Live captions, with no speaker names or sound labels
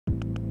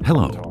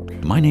Hello,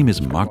 my name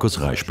is Markus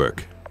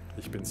Reischböck.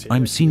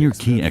 I'm Senior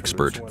Key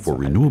Expert for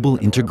Renewable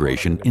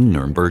Integration in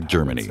Nuremberg,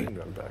 Germany.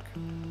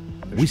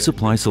 We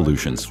supply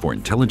solutions for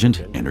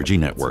intelligent energy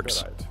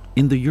networks.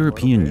 In the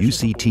European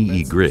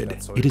UCTE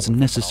grid, it is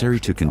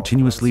necessary to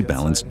continuously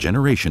balance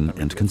generation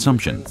and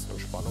consumption.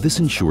 This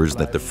ensures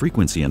that the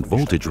frequency and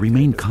voltage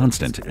remain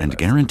constant and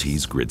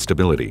guarantees grid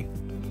stability.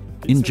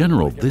 In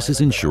general, this is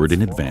ensured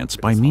in advance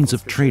by means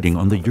of trading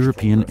on the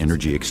European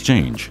Energy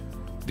Exchange.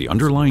 The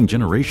underlying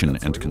generation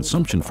and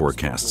consumption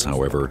forecasts,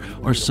 however,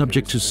 are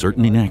subject to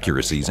certain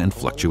inaccuracies and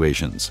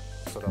fluctuations.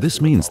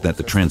 This means that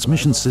the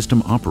transmission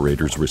system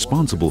operators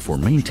responsible for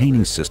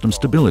maintaining system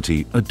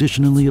stability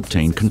additionally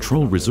obtain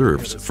control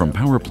reserves from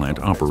power plant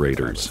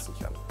operators.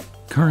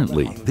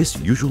 Currently, this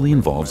usually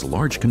involves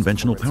large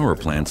conventional power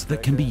plants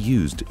that can be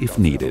used if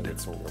needed.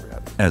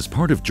 As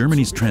part of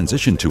Germany's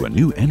transition to a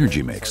new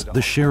energy mix,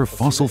 the share of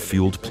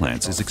fossil-fueled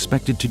plants is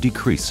expected to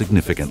decrease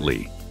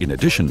significantly. In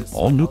addition,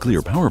 all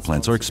nuclear power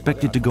plants are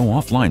expected to go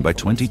offline by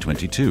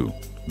 2022.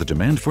 The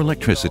demand for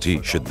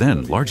electricity should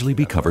then largely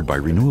be covered by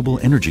renewable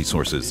energy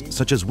sources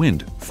such as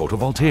wind,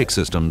 photovoltaic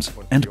systems,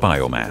 and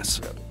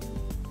biomass.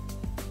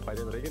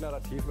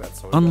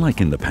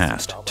 Unlike in the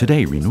past,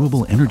 today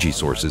renewable energy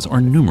sources are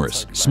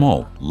numerous,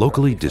 small,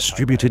 locally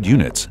distributed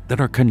units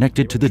that are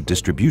connected to the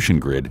distribution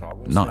grid,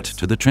 not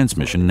to the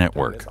transmission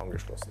network.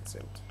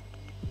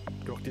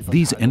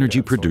 These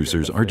energy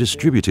producers are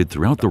distributed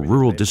throughout the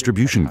rural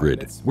distribution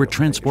grid, where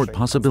transport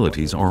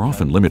possibilities are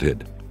often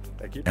limited.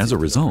 As a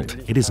result,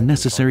 it is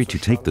necessary to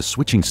take the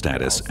switching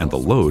status and the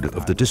load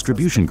of the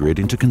distribution grid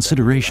into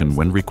consideration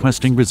when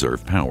requesting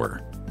reserve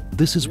power.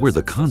 This is where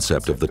the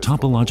concept of the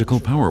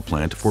topological power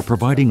plant for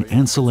providing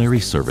ancillary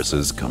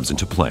services comes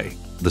into play.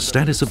 The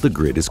status of the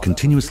grid is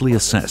continuously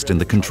assessed in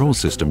the control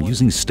system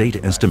using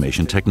state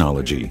estimation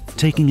technology,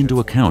 taking into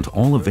account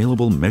all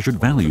available measured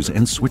values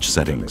and switch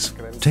settings.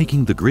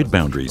 Taking the grid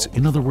boundaries,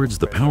 in other words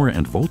the power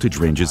and voltage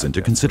ranges,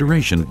 into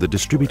consideration, the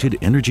distributed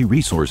energy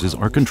resources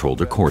are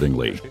controlled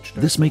accordingly.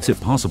 This makes it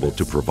possible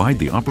to provide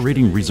the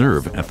operating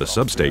reserve at the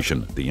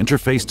substation, the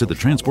interface to the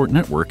transport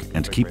network,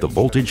 and keep the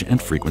voltage and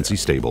frequency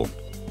stable.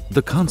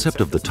 The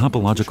concept of the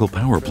topological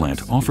power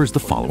plant offers the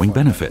following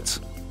benefits: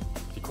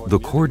 the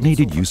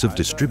coordinated use of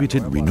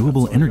distributed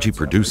renewable energy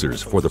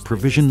producers for the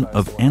provision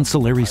of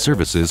ancillary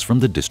services from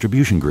the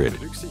distribution grid,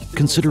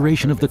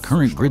 consideration of the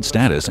current grid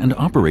status and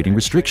operating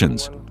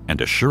restrictions,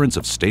 and assurance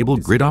of stable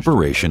grid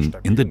operation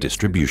in the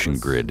distribution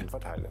grid.